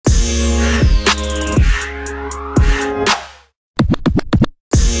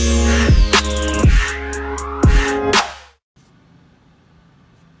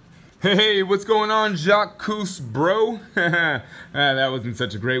Hey, what's going on, Jacques bro? That wasn't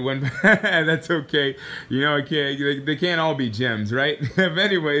such a great one, but that's okay. You know, they can't all be gems, right? But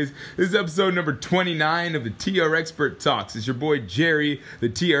anyways, this is episode number 29 of the TR Expert Talks. It's your boy Jerry, the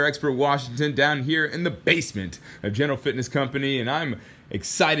TR Expert Washington, down here in the basement of General Fitness Company, and I'm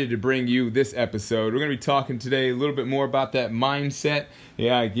excited to bring you this episode. We're going to be talking today a little bit more about that mindset.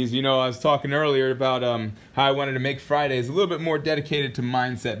 Yeah, because you know, I was talking earlier about how I wanted to make Fridays a little bit more dedicated to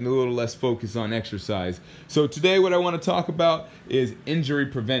mindset and a little less focus on exercise. So today what I want to talk about is injury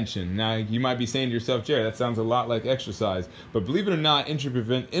prevention. Now, you might be saying to yourself, Jerry, that sounds a lot like exercise. But believe it or not,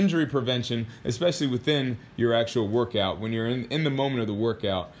 injury prevention, especially within your actual workout, when you're in the moment of the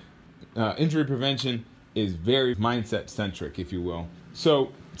workout, injury prevention is very mindset-centric, if you will.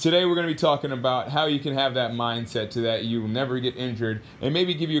 So today we're going to be talking about how you can have that mindset to that you will never get injured, and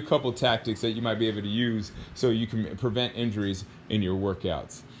maybe give you a couple tactics that you might be able to use so you can prevent injuries in your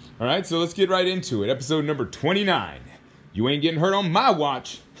workouts. All right, so let's get right into it. Episode number 29. You ain't getting hurt on my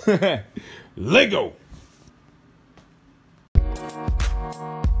watch. Lego.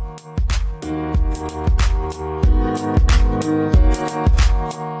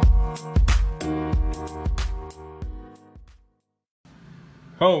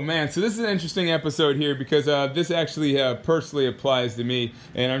 Oh man, so this is an interesting episode here because this actually personally applies to me,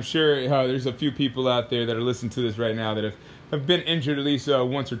 and I'm sure there's a few people out there that are listening to this right now that have been injured at least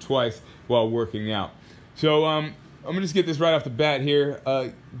once or twice while working out. So I'm going to just get this right off the bat here.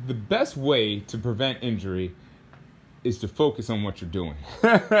 The best way to prevent injury is to focus on what you're doing.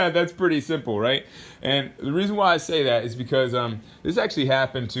 That's pretty simple, right? And the reason why I say that is because this actually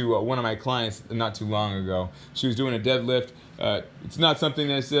happened to one of my clients not too long ago. She was doing a deadlift. It's not something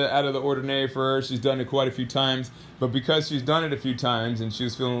that's out of the ordinary for her. She's done it quite a few times. But because she's done it a few times and she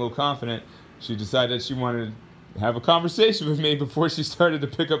was feeling a little confident, she decided she wanted to have a conversation with me before she started to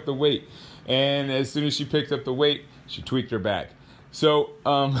pick up the weight. And as soon as she picked up the weight, she tweaked her back. So,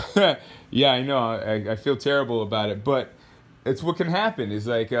 yeah, I know, I feel terrible about it, but it's what can happen. Is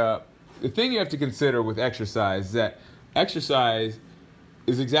like, the thing you have to consider with exercise is that exercise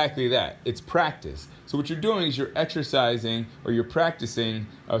is exactly that. It's practice. So what you're doing is you're exercising or you're practicing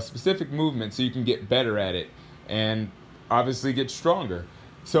a specific movement so you can get better at it and obviously get stronger.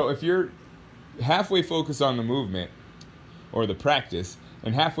 So if you're halfway focused on the movement or the practice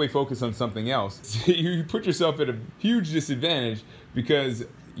and halfway focused on something else, you put yourself at a huge disadvantage because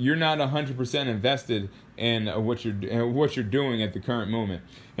you're not 100% invested in what you're doing at the current moment.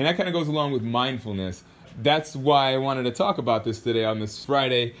 And that kind of goes along with mindfulness. That's why I wanted to talk about this today on this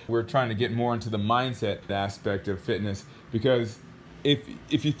Friday. We're trying to get more into the mindset aspect of fitness because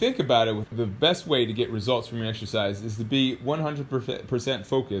if you think about it, the best way to get results from your exercise is to be 100%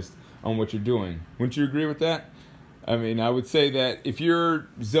 focused on what you're doing. Wouldn't you agree with that? I mean, I would say that if you're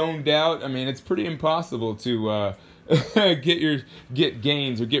zoned out, I mean, it's pretty impossible to get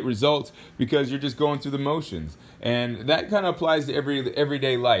gains or get results because you're just going through the motions. And that kind of applies to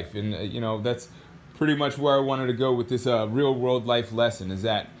everyday life. And, you know, that's pretty much where I wanted to go with this real world life lesson, is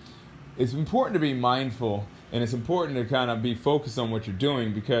that it's important to be mindful and it's important to kind of be focused on what you're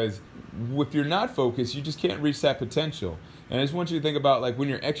doing, because if you're not focused, you just can't reach that potential. And I just want you to think about, like, when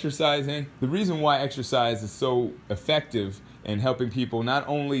you're exercising, the reason why exercise is so effective in helping people not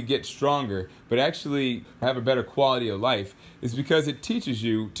only get stronger, but actually have a better quality of life, is because it teaches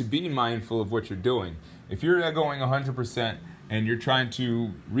you to be mindful of what you're doing. If you're going 100% and you're trying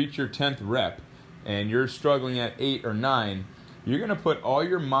to reach your 10th rep and you're struggling at 8 or 9, you're going to put all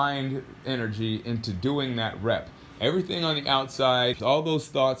your mind energy into doing that rep. Everything on the outside, all those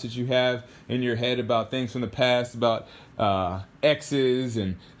thoughts that you have in your head about things from the past, about exes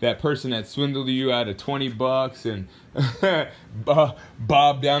and that person that swindled you out of $20 and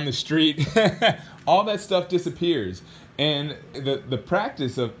Bob down the street, all that stuff disappears. And the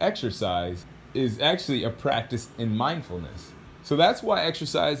practice of exercise is actually a practice in mindfulness. So that's why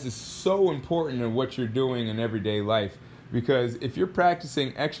exercise is so important in what you're doing in everyday life. Because if you're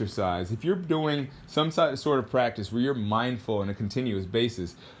practicing exercise, if you're doing some sort of practice where you're mindful on a continuous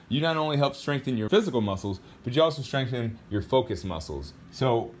basis, you not only help strengthen your physical muscles, but you also strengthen your focus muscles.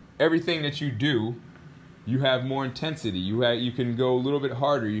 So everything that you do, you have more intensity. You can go a little bit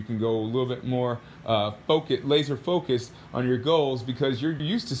harder. You can go a little bit more laser focused on your goals because you're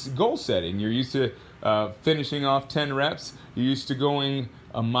used to goal setting. You're used to finishing off 10 reps. You're used to going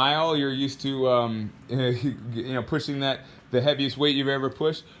a mile. You're used to pushing the heaviest weight you've ever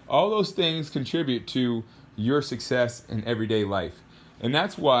pushed. All those things contribute to your success in everyday life. And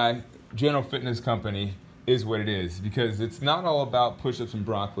that's why General Fitness Company is what it is, because it's not all about push-ups and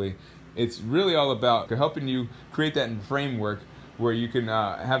broccoli. It's really all about helping you create that framework where you can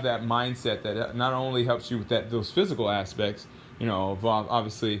have that mindset that not only helps you with those physical aspects, of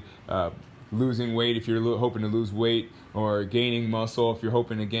obviously losing weight if you're hoping to lose weight, or gaining muscle if you're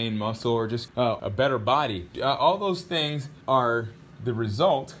hoping to gain muscle, or just a better body. All those things are the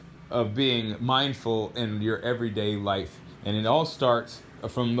result of being mindful in your everyday life. And it all starts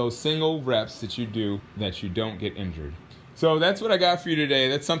from those single reps that you do that you don't get injured. So that's what I got for you today.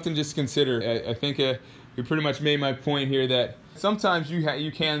 That's something just to consider. I think we pretty much made my point here that sometimes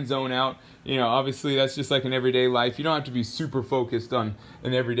you can zone out. Obviously that's just like in everyday life. You don't have to be super focused on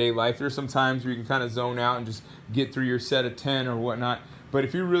an everyday life. There's some times where you can kind of zone out and just get through your set of 10 or whatnot. But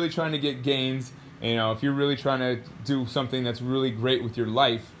if you're really trying to get gains, if you're really trying to do something that's really great with your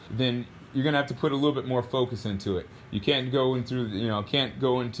life, then you're gonna have to put a little bit more focus into it. You can't go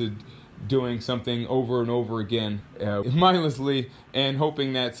into doing something over and over again mindlessly and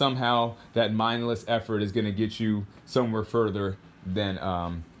hoping that somehow that mindless effort is gonna get you somewhere further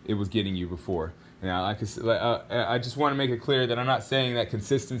than it was getting you before. Now, I just want to make it clear that I'm not saying that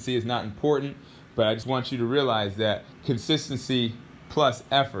consistency is not important, but I just want you to realize that consistency plus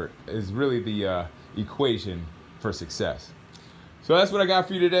effort is really the equation for success. So that's what I got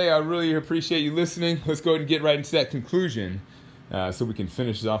for you today. I really appreciate you listening. Let's go ahead and get right into that conclusion so we can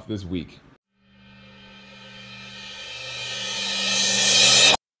finish off this week.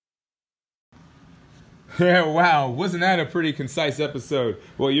 Yeah, wow, wasn't that a pretty concise episode?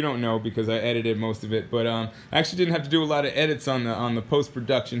 Well, you don't know because I edited most of it, but I actually didn't have to do a lot of edits on the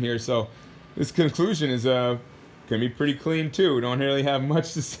post-production here, so this conclusion is gonna be pretty clean too. Don't really have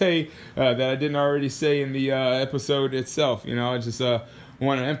much to say that I didn't already say in the episode itself. I just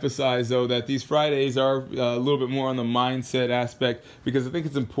want to emphasize though that these Fridays are a little bit more on the mindset aspect, because I think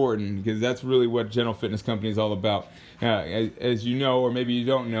it's important, because that's really what General Fitness Company is all about. As you know, or maybe you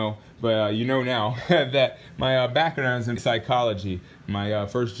don't know, but you know now that my background is in psychology. My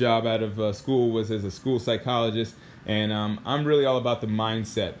first job out of school was as a school psychologist, and I'm really all about the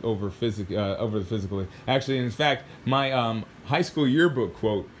mindset over the physical. Actually, in fact, my high school yearbook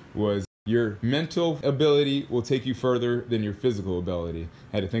quote was, "Your mental ability will take you further than your physical ability."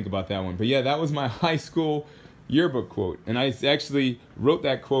 I had to think about that one. But yeah, that was my high school yearbook quote. And I actually wrote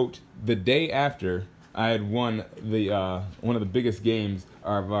that quote the day after I had won the one of the biggest games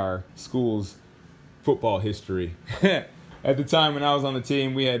of our school's football history. At the time when I was on the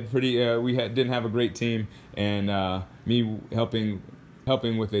team, we didn't have a great team, and me helping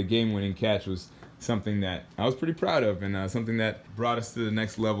with a game-winning catch was something that I was pretty proud of, and something that brought us to the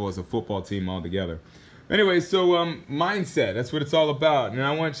next level as a football team altogether. Anyway, so mindset, that's what it's all about. And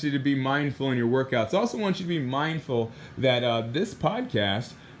I want you to be mindful in your workouts. I also want you to be mindful that this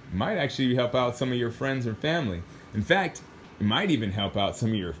podcast might actually help out some of your friends or family. In fact, it might even help out some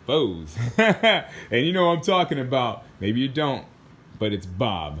of your foes. And you know what I'm talking about. Maybe you don't, but it's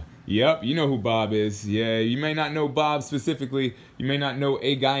Bob. Yep, you know who Bob is. Yeah, you may not know Bob specifically. You may not know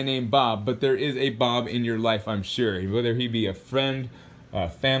a guy named Bob, but there is a Bob in your life, I'm sure. Whether he be a friend, a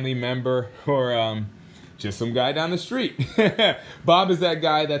family member, or just some guy down the street. Bob is that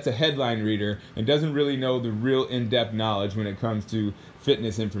guy that's a headline reader and doesn't really know the real in-depth knowledge when it comes to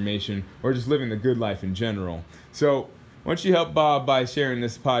fitness information or just living the good life in general. So why don't you help Bob by sharing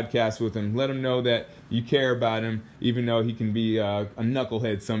this podcast with him? Let him know that you care about him, even though he can be a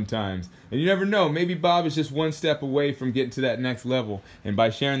knucklehead sometimes. And you never know, maybe Bob is just one step away from getting to that next level. And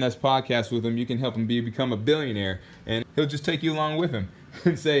by sharing this podcast with him, you can help him become a billionaire. And he'll just take you along with him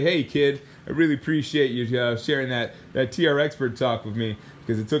and say, "Hey kid, I really appreciate you sharing that TR Expert talk with me,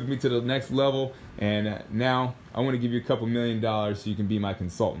 because it took me to the next level, and now I want to give you a couple $1 million so you can be my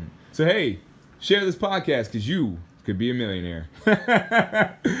consultant. So hey, share this podcast because you could be a millionaire."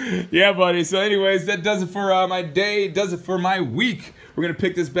 Yeah, buddy. So anyways, that does it for my day. It does it for my week. We're going to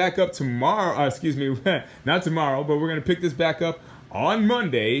pick this back up tomorrow. Not tomorrow, but we're going to pick this back up on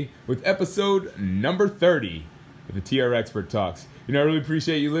Monday with episode number 30 of the TR Expert Talks. I really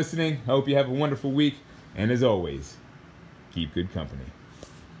appreciate you listening. I hope you have a wonderful week. And as always, keep good company.